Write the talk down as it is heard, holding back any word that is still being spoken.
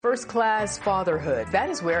First Class Fatherhood. That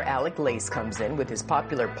is where Alec Lace comes in with his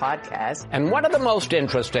popular podcast. And one of the most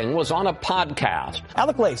interesting was on a podcast.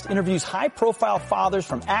 Alec Lace interviews high-profile fathers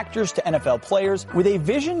from actors to NFL players with a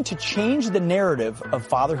vision to change the narrative of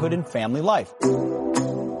fatherhood and family life.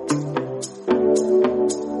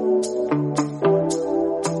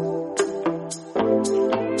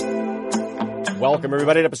 Welcome,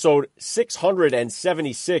 everybody, to episode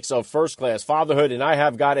 676 of First Class Fatherhood, and I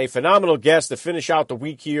have got a phenomenal guest to finish out the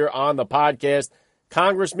week here on the podcast.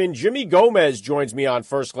 Congressman Jimmy Gomez joins me on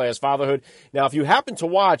First Class Fatherhood. Now, if you happen to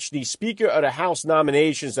watch the Speaker of the House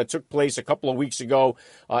nominations that took place a couple of weeks ago,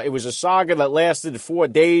 it was a saga that lasted 4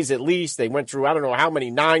 days at least. They went through, I don't know how many,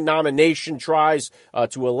 9 nomination tries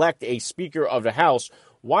to elect a Speaker of the House.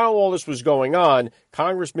 While all this was going on,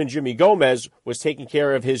 Congressman Jimmy Gomez was taking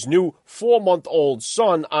care of his new 4-month-old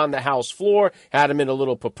son on the House floor, had him in a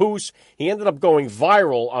little papoose. He ended up going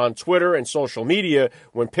viral on Twitter and social media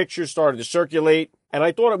when pictures started to circulate. And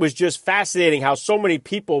I thought it was just fascinating how so many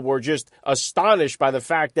people were just astonished by the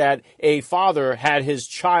fact that a father had his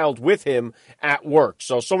child with him at work.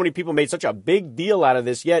 So many people made such a big deal out of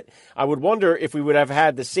this, yet I would wonder if we would have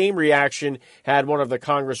had the same reaction had one of the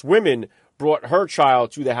Congresswomen brought her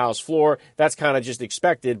child to the House floor. That's kind of just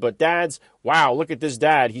expected. But dads, wow, look at this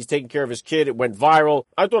dad. He's taking care of his kid. It went viral.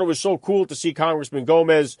 I thought it was so cool to see Congressman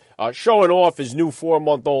Gomez showing off his new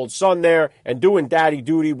 4-month-old son there and doing daddy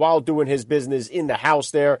duty while doing his business in the House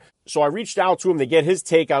there. So I reached out to him to get his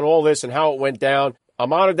take on all this and how it went down.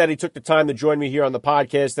 I'm honored that he took the time to join me here on the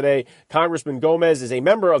podcast today. Congressman Gomez is a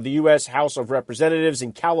member of the U.S. House of Representatives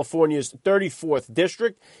in California's 34th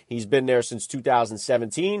District. He's been there since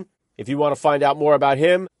 2017. If you want to find out more about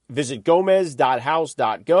him, visit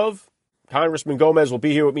gomez.house.gov. Congressman Gomez will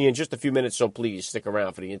be here with me in just a few minutes, so please stick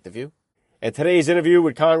around for the interview. And today's interview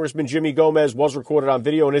with Congressman Jimmy Gomez was recorded on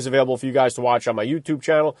video and is available for you guys to watch on my YouTube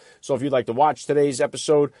channel. So if you'd like to watch today's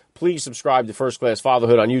episode, please subscribe to First Class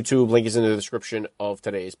Fatherhood on YouTube. Link is in the description of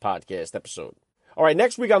today's podcast episode. All right,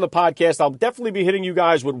 next week on the podcast, I'll definitely be hitting you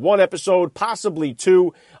guys with 1 episode, possibly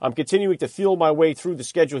 2. I'm continuing to feel my way through the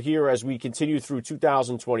schedule here as we continue through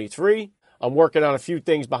 2023. I'm working on a few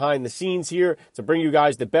things behind the scenes here to bring you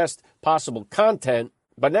guys the best possible content.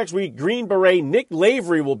 But next week, Green Beret Nick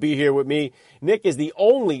Lavery will be here with me. Nick is the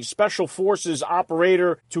only Special Forces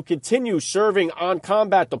operator to continue serving on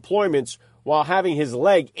combat deployments while having his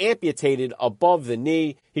leg amputated above the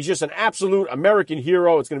knee. He's just an absolute American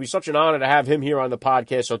hero. It's going to be such an honor to have him here on the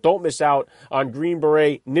podcast, so don't miss out on Green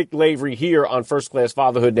Beret Nick Lavery here on First Class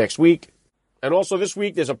Fatherhood next week. And also this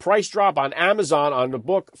week, there's a price drop on Amazon on the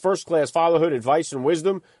book First Class Fatherhood, Advice and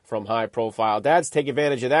Wisdom from High-Profile Dads. Take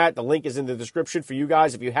advantage of that. The link is in the description for you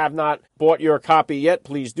guys. If you have not bought your copy yet,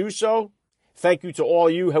 please do so. Thank you to all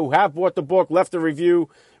you who have bought the book, left a review.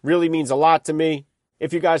 Really means a lot to me.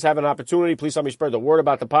 If you guys have an opportunity, please help me spread the word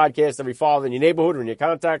about the podcast. Every father in your neighborhood or in your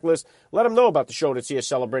contact list, let them know about the show that's here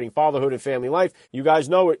celebrating fatherhood and family life. You guys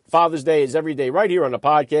know it. Father's Day is every day right here on the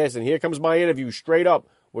podcast. And here comes my interview straight up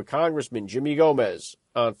with Congressman Jimmy Gomez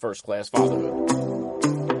on First Class Fatherhood.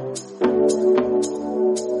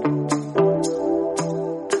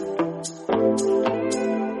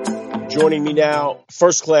 Joining me now,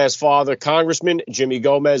 First Class Father, Congressman Jimmy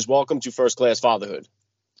Gomez. Welcome to First Class Fatherhood.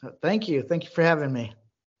 Thank you. Thank you for having me.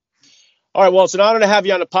 All right. Well, it's an honor to have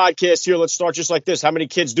you on the podcast here. Let's start just like this. How many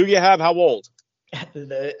kids do you have? How old?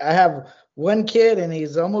 I have 1 kid, and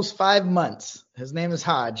he's almost 5 months. His name is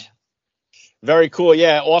Hodge. Very cool.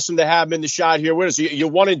 Yeah. Awesome to have him in the shot here with us. You're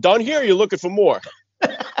one and done here, or you're looking for more?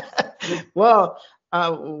 Well,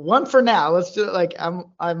 1 for now. Let's do it. Like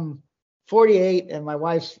I'm 48 and my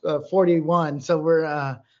wife's 41. So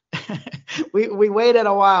we're, we waited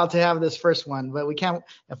a while to have this first one, but we can't,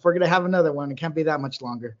 if we're going to have another one, it can't be that much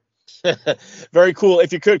longer. Very cool.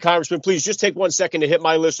 If you could, Congressman, please just take 1 second to hit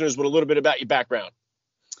my listeners with a little bit about your background.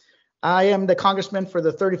 I am the congressman for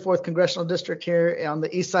the 34th Congressional District here on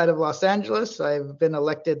the east side of Los Angeles. I've been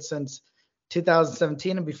elected since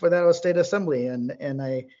 2017, and before that I was state assembly. And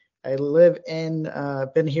I live in,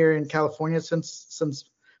 been here in California since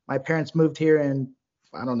my parents moved here in,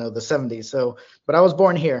 I don't know, the 70s. So, but I was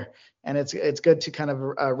born here, and it's good to kind of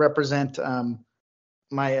represent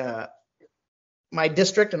my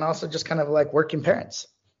district, and also just kind of like working parents.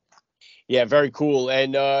 Yeah, very cool.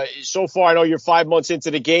 And so far, I know you're 5 months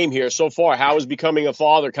into the game here. So far, how has becoming a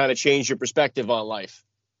father kind of changed your perspective on life?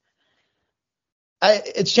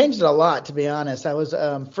 It's changed it a lot, to be honest. I was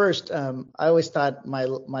first. I always thought my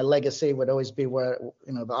legacy would always be where,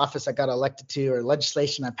 the office I got elected to or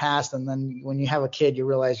legislation I passed. And then when you have a kid, you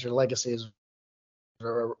realize your legacy is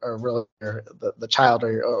really the child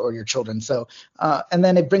or your children. So and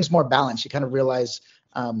then it brings more balance. You kind of realize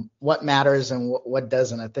what matters and what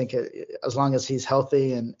doesn't. I think as long as he's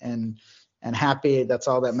healthy and happy, that's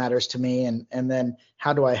all that matters to me. And then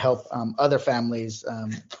how do I help other families,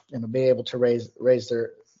 be able to raise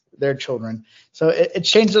their children? So it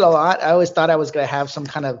changed it a lot. I always thought I was going to have some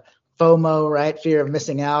kind of FOMO, right? Fear of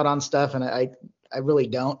missing out on stuff. And I really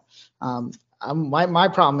don't. My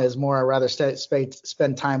problem is more, I'd rather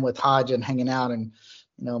spend time with Hodge and hanging out and,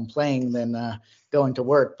 playing than going to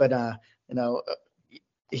work. But,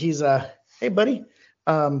 he's hey buddy.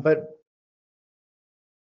 But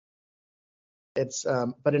it's,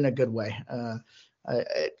 but in a good way,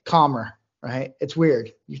 calmer, right? It's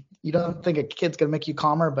weird. You don't think a kid's going to make you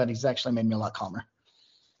calmer, but he's actually made me a lot calmer.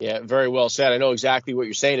 Yeah, very well said. I know exactly what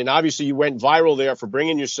you're saying. And obviously you went viral there for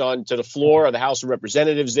bringing your son to the floor of the House of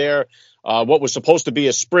Representatives there. What was supposed to be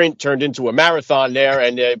a sprint turned into a marathon there.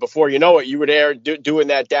 And before you know it, you were there doing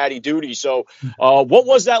that daddy duty. So what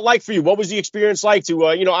was that like for you? What was the experience like to,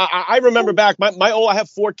 I remember back, I have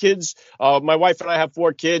 4 kids. My wife and I have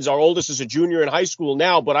 4 kids. Our oldest is a junior in high school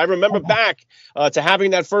now. But I remember back to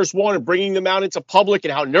having that first one and bringing them out into public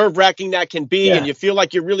and how nerve wracking that can be. Yeah. And you feel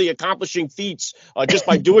like you're really accomplishing feats just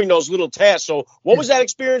by doing those little tasks. So what was that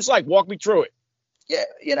experience like? Walk me through it.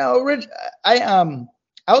 Yeah, Rich,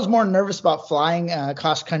 I was more nervous about flying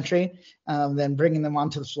cross country than bringing them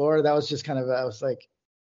onto the floor. That was just kind of, I was like,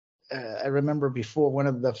 I remember before one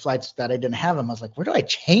of the flights that I didn't have him, I was like, where do I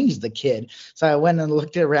change the kid? So I went and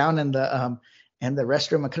looked around in the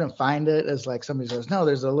restroom. I couldn't find it. It's like somebody says, no,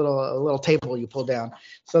 there's a little table you pull down.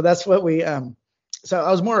 So that's what so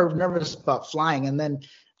I was more nervous about flying. And then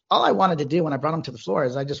all I wanted to do when I brought him to the floor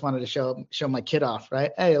is I just wanted to show my kid off,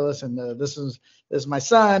 right? Hey, listen, this is my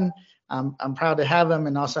son. I'm proud to have him.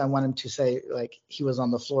 And also I want him to say like he was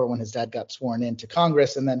on the floor when his dad got sworn into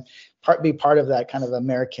Congress, and then be part of that kind of the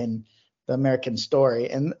American story.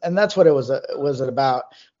 And that's what it was about.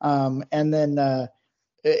 And then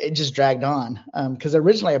it just dragged on. Cause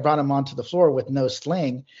originally I brought him onto the floor with no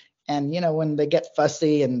sling. And, when they get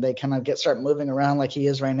fussy and they kind of start moving around like he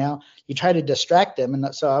is right now, you try to distract him.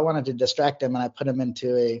 And so I wanted to distract him, and I put him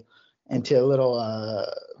into a little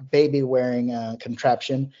baby wearing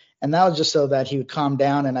contraption. And that was just so that he would calm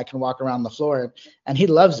down and I can walk around the floor. And he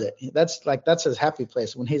loves it. That's his happy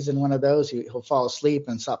place. When he's in one of those, he'll fall asleep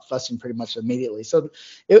and stop fussing pretty much immediately. So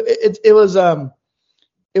it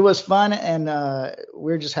was fun, and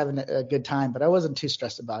we were just having a good time, but I wasn't too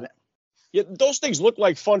stressed about it. Yeah, those things look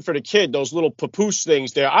like fun for the kid, those little papoose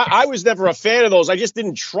things there. I was never a fan of those. I just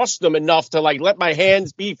didn't trust them enough to let my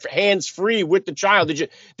hands be hands free with the child.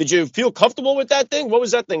 Did you feel comfortable with that thing? What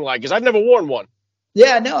was that thing like? Because I've never worn one.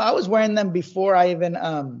 Yeah, no, I was wearing them before I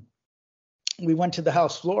even we went to the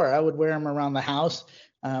house floor. I would wear them around the house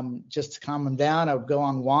just to calm him down. I would go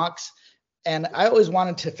on walks, and I always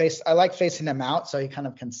wanted to I like facing him out so he kind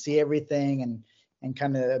of can see everything and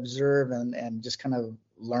kind of observe and just kind of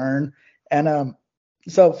learn. And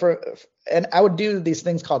so I would do these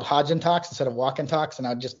things called Hodge and Talks instead of Walk and Talks, and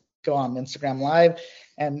I'd just go on Instagram Live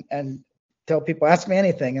and tell people, ask me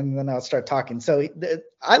anything, and then I'll start talking. So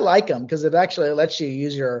I like them because it actually lets you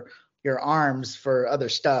use your arms for other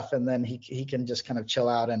stuff, and then he can just kind of chill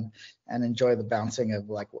out and enjoy the bouncing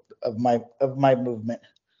of my movement.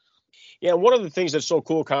 Yeah, one of the things that's so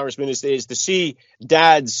cool, Congressman, is to see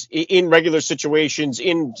dads in regular situations,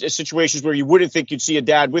 in situations where you wouldn't think you'd see a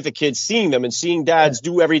dad with a kid, seeing them and seeing dads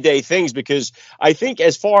do everyday things. Because I think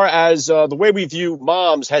as far as the way we view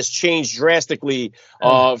moms has changed drastically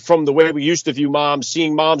from the way we used to view moms.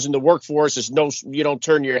 Seeing moms in the workforce is you don't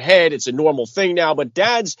turn your head. It's a normal thing now. But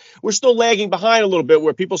dads, we're still lagging behind a little bit,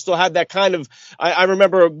 where people still have that kind of. I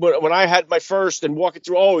remember when I had my first and walking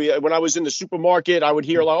through. When I was in the supermarket, I would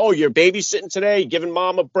hear your babysitting today, giving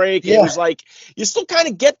mom a break. Yeah. It was like you still kind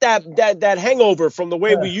of get that hangover from the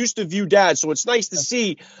way we used to view dads. So it's nice to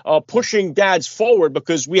see pushing dads forward,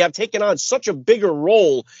 because we have taken on such a bigger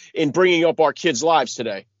role in bringing up our kids' lives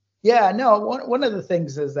today. Yeah, no, one of the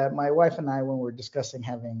things is that my wife and I, when we were discussing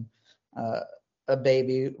having a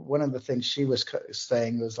baby, one of the things she was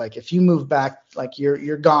saying was like, if you move back, like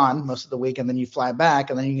you're gone most of the week and then you fly back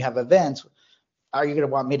and then you have events, are you going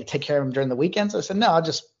to want me to take care of him during the weekends? I said, no, I'll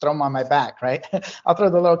just throw him on my back, right? I'll throw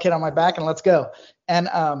the little kid on my back and let's go. And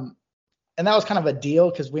that was kind of a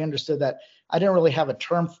deal, because we understood that I didn't really have a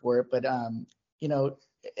term for it, but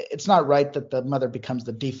it's not right that the mother becomes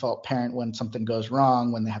the default parent when something goes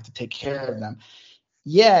wrong, when they have to take care of them.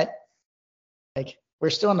 Yet, we're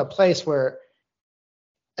still in a place where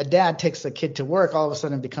a dad takes a kid to work, all of a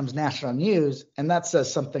sudden it becomes national news, and that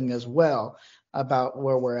says something as well about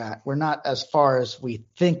where we're at. We're not as far as we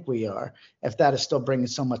think we are, if that is still bringing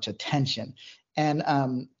so much attention. And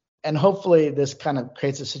and hopefully this kind of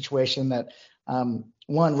creates a situation that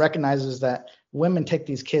one recognizes that women take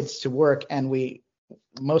these kids to work, and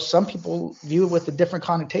some people view it with a different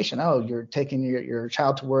connotation. Oh, you're taking your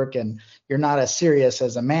child to work, and you're not as serious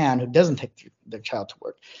as a man who doesn't take their child to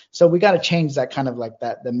work. So we got to change that kind of like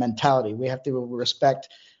the mentality. We have to respect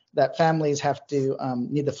that families have to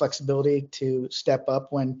need the flexibility to step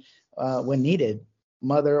up when needed,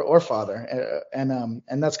 mother or father, and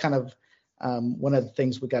that's kind of one of the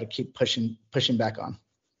things we got to keep pushing back on.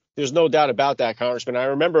 There's no doubt about that, Congressman. I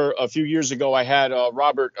remember a few years ago, I had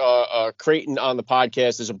Robert Creighton on the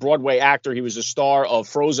podcast as a Broadway actor. He was a star of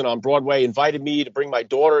Frozen on Broadway, invited me to bring my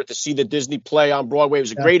daughter to see the Disney play on Broadway. It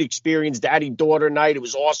was a great experience, daddy-daughter night. It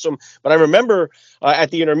was awesome. But I remember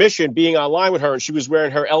at the intermission being online with her, and she was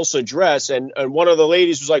wearing her Elsa dress, and one of the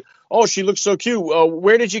ladies was like, "Oh, she looks so cute.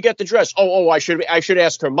 Where did you get the dress?" Oh, I should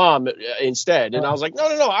ask her mom instead. And I was like, no.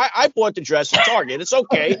 I bought the dress at Target. It's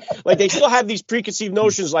okay. Like, they still have these preconceived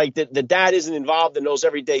notions like that the dad isn't involved in those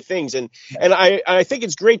everyday things. And I think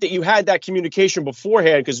it's great that you had that communication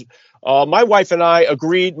beforehand, because my wife and I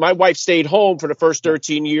agreed. My wife stayed home for the first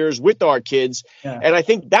 13 years with our kids. Yeah. And I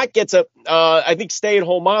think that gets I think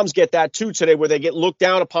stay-at-home moms get that too today, where they get looked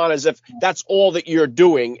down upon as if that's all that you're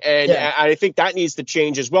doing. And I think that needs to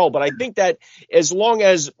change as well. But I think that as long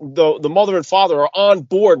as the mother and father are on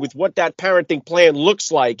board with what that parenting plan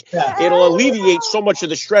looks like, it'll alleviate so much of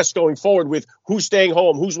the stress going forward with who's staying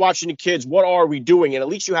home, who's watching the kids, what are we doing? And at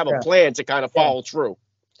least you have a plan to kind of follow through.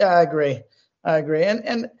 Yeah, I agree.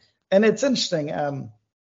 And it's interesting.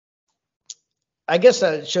 I guess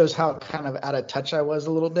that shows how kind of out of touch I was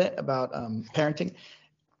a little bit about parenting.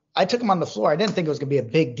 I took him on the floor. I didn't think it was going to be a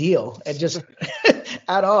big deal. It just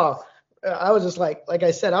at all. I was just like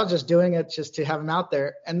I said, I was just doing it just to have him out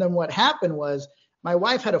there. And then what happened was my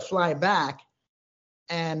wife had to fly back,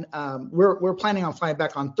 and we're planning on flying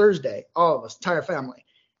back on Thursday, all of us, entire family,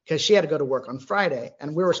 because she had to go to work on Friday,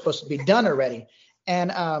 and we were supposed to be done already.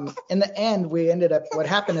 And in the end, we ended up, what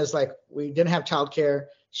happened is like we didn't have childcare.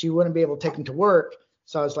 She wouldn't be able to take him to work.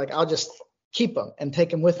 So I was like, I'll just keep him and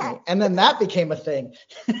take him with me. And then that became a thing.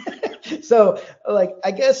 So like,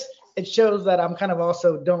 I guess it shows that I'm kind of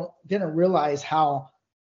also didn't realize how,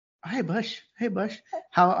 hey Bush,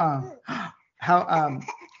 how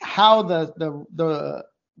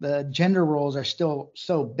the gender roles are still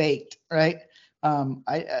so baked, right?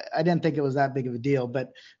 I didn't think it was that big of a deal,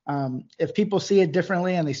 but if people see it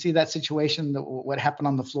differently and they see that situation, what happened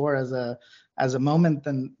on the floor as a moment,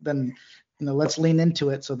 then let's lean into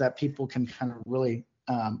it so that people can kind of really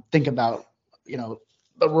think about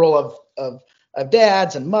the role of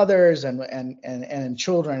dads and mothers and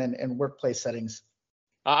children in workplace settings.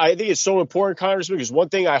 I think it's so important, Congressman, because one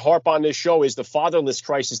thing I harp on this show is the fatherless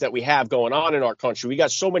crisis that we have going on in our country. We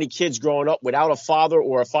got so many kids growing up without a father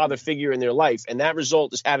or a father figure in their life, and that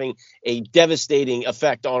result is having a devastating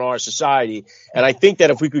effect on our society. And I think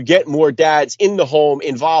that if we could get more dads in the home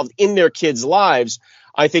involved in their kids' lives,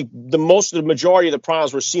 I think the majority of the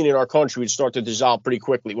problems we're seeing in our country would start to dissolve pretty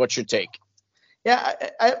quickly. What's your take? Yeah,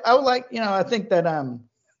 I would like, I think that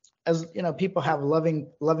as people have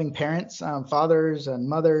loving parents, fathers and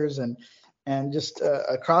mothers, and just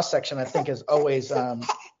a cross section, I think is always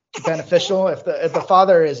beneficial. If the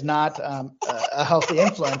father is not a healthy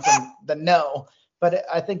influence, then no. But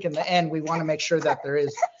I think in the end, we want to make sure that there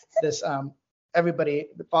is this everybody,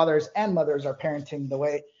 the fathers and mothers, are parenting the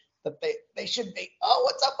way that they should be. Oh,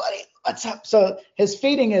 what's up, buddy? What's up? So his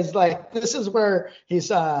feeding is like, this is where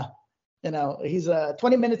he's he's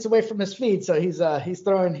 20 minutes away from his feed, so he's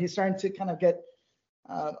starting to kind of get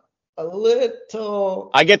a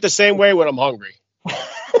little. I get the same way when I'm hungry.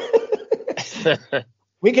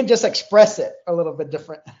 We can just express it a little bit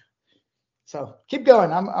different. So keep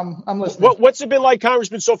going. I'm listening. What's it been like,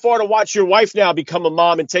 Congressman, so far to watch your wife now become a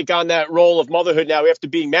mom and take on that role of motherhood now after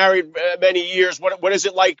being married many years? What is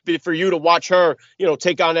it like for you to watch her,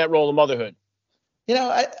 take on that role of motherhood?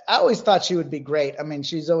 I always thought she would be great. I mean,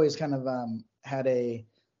 she's always kind of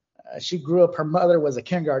she grew up, her mother was a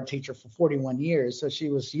kindergarten teacher for 41 years. So she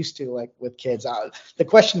was used to, like, with kids. The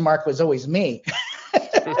question mark was always me.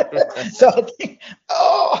 So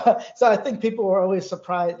I think people were always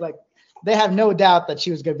surprised. Like, they have no doubt that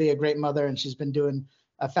she was going to be a great mother, and she's been doing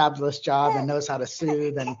a fabulous job and knows how to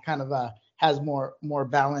soothe and kind of has more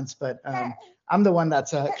balance. But I'm the one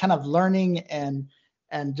that's kind of learning and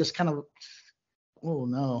just kind of, oh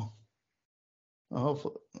no.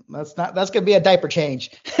 Hopefully that's going to be a diaper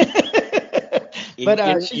change. But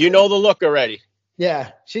the look already.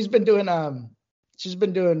 Yeah, she's been doing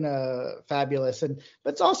fabulous,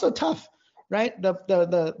 but it's also tough. right?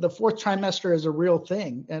 The fourth trimester is a real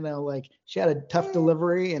thing. Like she had a tough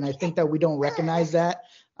delivery, and I think that we don't recognize that.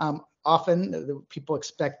 Often people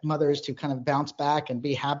expect mothers to kind of bounce back and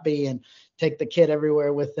be happy and take the kid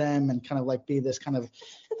everywhere with them and kind of like be this kind of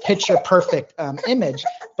picture perfect image.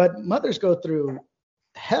 But mothers go through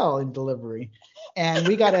hell in delivery, and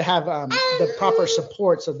we got to have the proper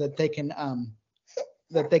support so that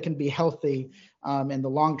they can be healthy in the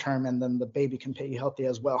long term, and then the baby can be healthy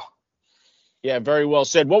as well. Yeah, very well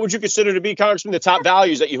said. What would you consider to be, Congressman, the top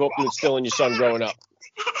values that you hope to instill in your son growing up?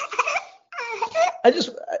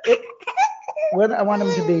 When I want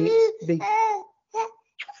him to be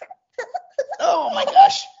oh my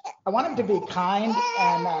gosh, I want him to be kind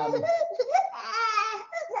and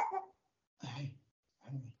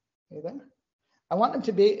I want him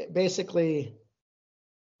to be basically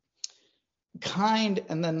kind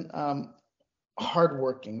and then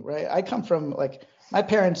hardworking, right? I come from, like, my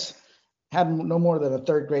parents had no more than a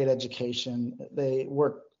third grade education. They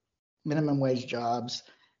worked minimum wage jobs.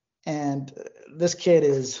 And this kid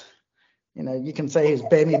is, you can say he's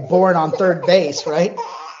maybe born on third base, right?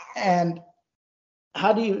 And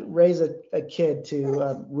how do you raise a kid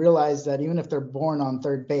to realize that even if they're born on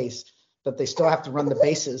third base, that they still have to run the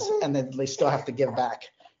bases and that they still have to give back?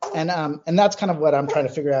 And that's kind of what I'm trying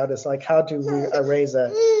to figure out, is like, how do we raise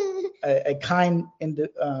a kind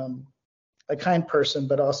person,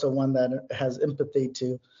 but also one that has empathy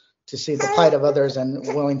to see the plight of others and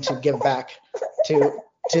willing to give back to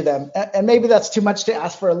them. And maybe that's too much to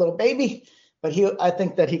ask for a little baby, but I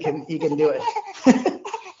think that he can do it.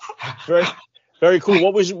 Very, very cool.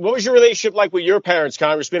 What was your relationship like with your parents,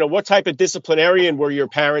 Congressman? What type of disciplinarian were your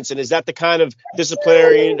parents, and is that the kind of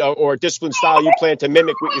disciplinarian or discipline style you plan to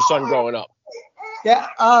mimic with your son growing up? Yeah.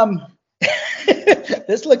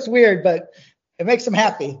 This looks weird, but it makes him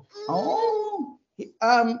happy.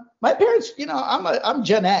 My parents, I'm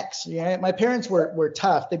Gen X. Yeah, my parents were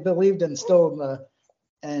tough. They believed in still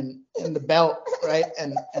in the belt, right,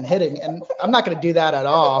 and hitting. And I'm not going to do that at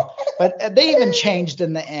all. But they even changed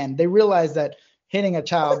in the end. They realized that hitting a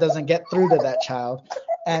child doesn't get through to that child.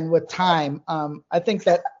 And with time, I think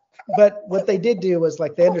that. But what they did do was,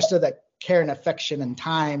 like, they understood that care and affection and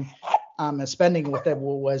time and spending with them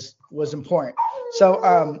was important.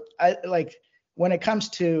 So I like when it comes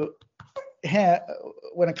to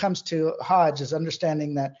Hodge, is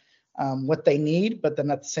understanding that what they need, but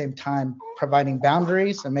then at the same time providing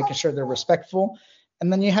boundaries and making sure they're respectful.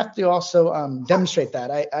 And then you have to also demonstrate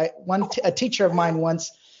that. A teacher of mine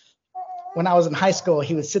once, when I was in high school,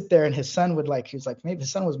 he would sit there and his son would maybe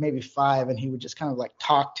his son was maybe 5, and he would just kind of like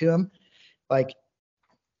talk to him. Like,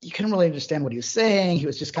 you couldn't really understand what he was saying. He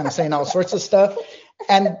was just kind of saying all sorts of stuff.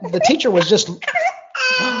 And the teacher was just,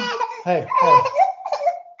 hey.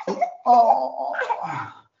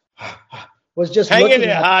 Was just hang in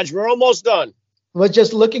there, Hodge. We're almost done. Was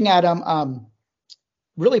just looking at him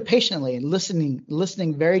really patiently and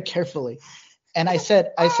listening very carefully. And I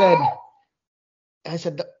said,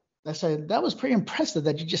 that was pretty impressive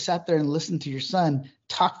that you just sat there and listened to your son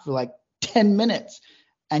talk for like 10 minutes.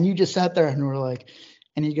 And you just sat there and were like,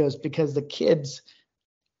 and he goes, because the kids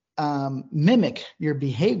mimic your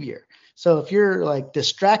behavior. So if you're like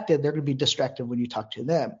distracted, they're going to be distracted when you talk to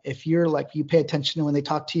them. If you're like, you pay attention when they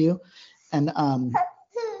talk to you, and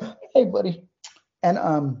hey buddy,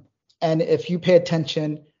 and if you pay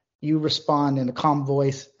attention, you respond in a calm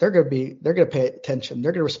voice, they're going to pay attention.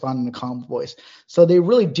 They're going to respond in a calm voice. So they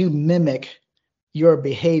really do mimic your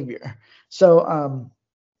behavior. So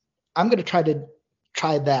I'm going to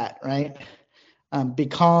try that, right? Be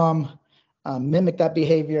calm, mimic that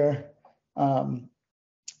behavior,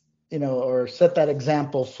 or set that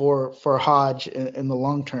example for Hodge in the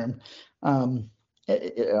long term.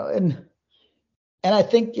 And I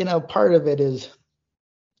think, part of it is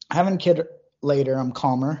having a kid later, I'm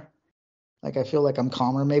calmer. Like, I feel like I'm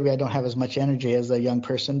calmer. Maybe I don't have as much energy as a young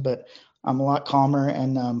person, but I'm a lot calmer,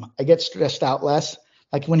 and I get stressed out less.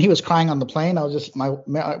 Like when he was crying on the plane, I was just, my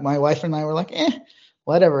wife and I were like,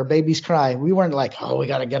 whatever, babies cry. We weren't like, oh, we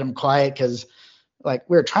got to get him quiet, because like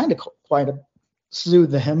we were trying to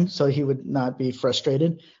soothe him so he would not be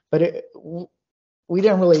frustrated. But we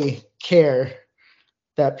didn't really care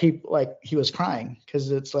that people, like, he was crying,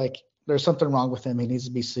 because it's like there's something wrong with him. He needs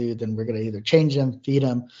to be soothed, and we're going to either change him, feed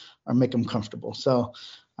him, or make him comfortable. So,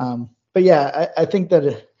 but yeah, I think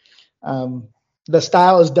that the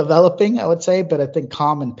style is developing, I would say, but I think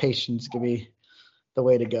calm and patience could be the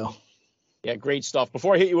way to go. Yeah, great stuff.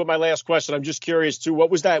 Before I hit you with my last question, I'm just curious too. What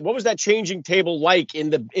was that changing table like in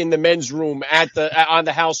the men's room on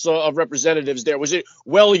the House of Representatives? There, was it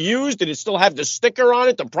well used? Did it still have the sticker on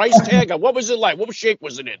it, the price tag? What was it like? What shape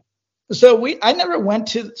was it in? So I never went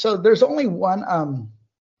to, so there's only one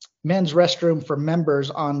men's restroom for members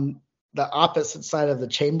on the opposite side of the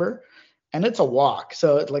chamber, and it's a walk.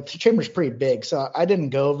 So like the chamber's pretty big. So I didn't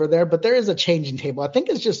go over there, but there is a changing table. I think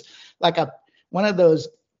it's just like one of those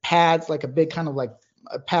pads, like a big kind of like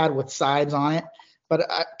a pad with sides on it. But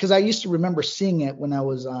because I used to remember seeing it when I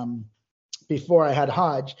was before I had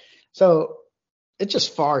Hodge. So it's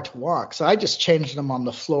just far to walk. So I just changed them on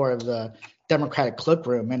the floor of the Democratic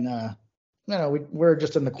cloakroom, and we're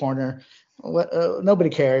just in the corner. Nobody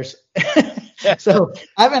cares. So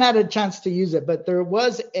I haven't had a chance to use it, but there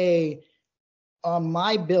was on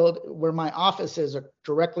my build where my office is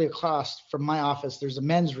directly across from my office. There's a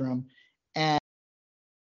men's room, and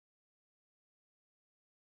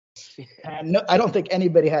no, I don't think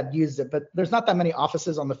anybody had used it, but there's not that many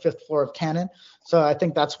offices on the 5th floor of Cannon. So I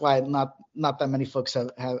think that's why not that many folks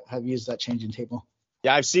have used that changing table.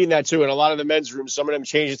 Yeah, I've seen that too. In a lot of the men's rooms, some of them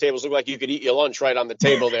changing tables look like you could eat your lunch right on the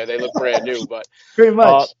table there. They look brand new, but pretty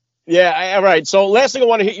much. All right. So last thing I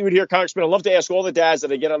want to hit you with here, Congressman, I'd love to ask all the dads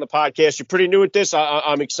that I get on the podcast. You're pretty new at this.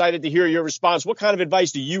 I'm excited to hear your response. What kind of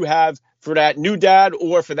advice do you have for that new dad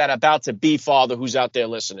or for that about to be father who's out there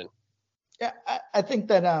listening? Yeah, I think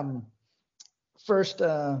that first,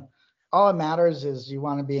 all it matters is you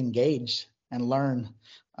want to be engaged and learn,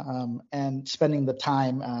 and spending the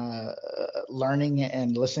time learning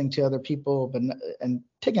and listening to other people, and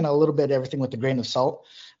taking a little bit of everything with a grain of salt,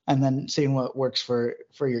 and then seeing what works for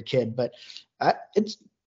your kid. But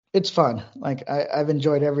it's fun. Like I've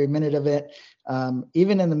enjoyed every minute of it.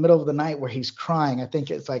 Even in the middle of the night where he's crying, I think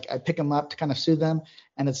it's like I pick him up to kind of soothe them,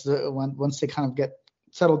 and it's once they kind of get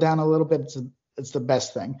settled down a little bit, it's the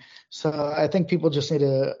best thing. So I think people just need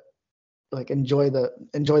to like enjoy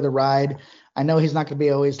the ride. I know he's not going to be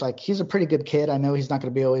always like, he's a pretty good kid. I know he's not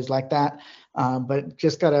going to be always like that, but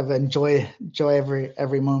just got to enjoy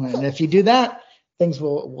every moment. And if you do that, things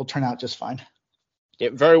will turn out just fine. Yeah,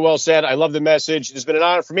 very well said. I love the message. It's been an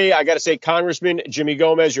honor for me. I got to say, Congressman Jimmy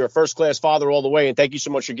Gomez, you're a first-class father all the way, and thank you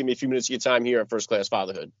so much for giving me a few minutes of your time here at First Class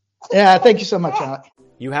Fatherhood. Yeah, thank you so much, Alec.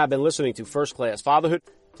 You have been listening to First Class Fatherhood.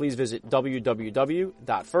 Please visit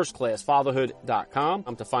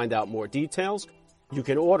www.firstclassfatherhood.com to find out more details. You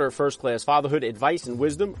can order First Class Fatherhood advice and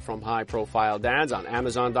wisdom from high-profile dads on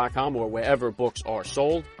Amazon.com or wherever books are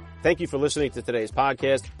sold. Thank you for listening to today's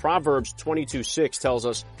podcast. Proverbs 22:6 tells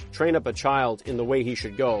us, train up a child in the way he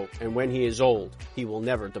should go, and when he is old, he will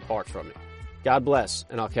never depart from it. God bless,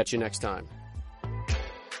 and I'll catch you next time.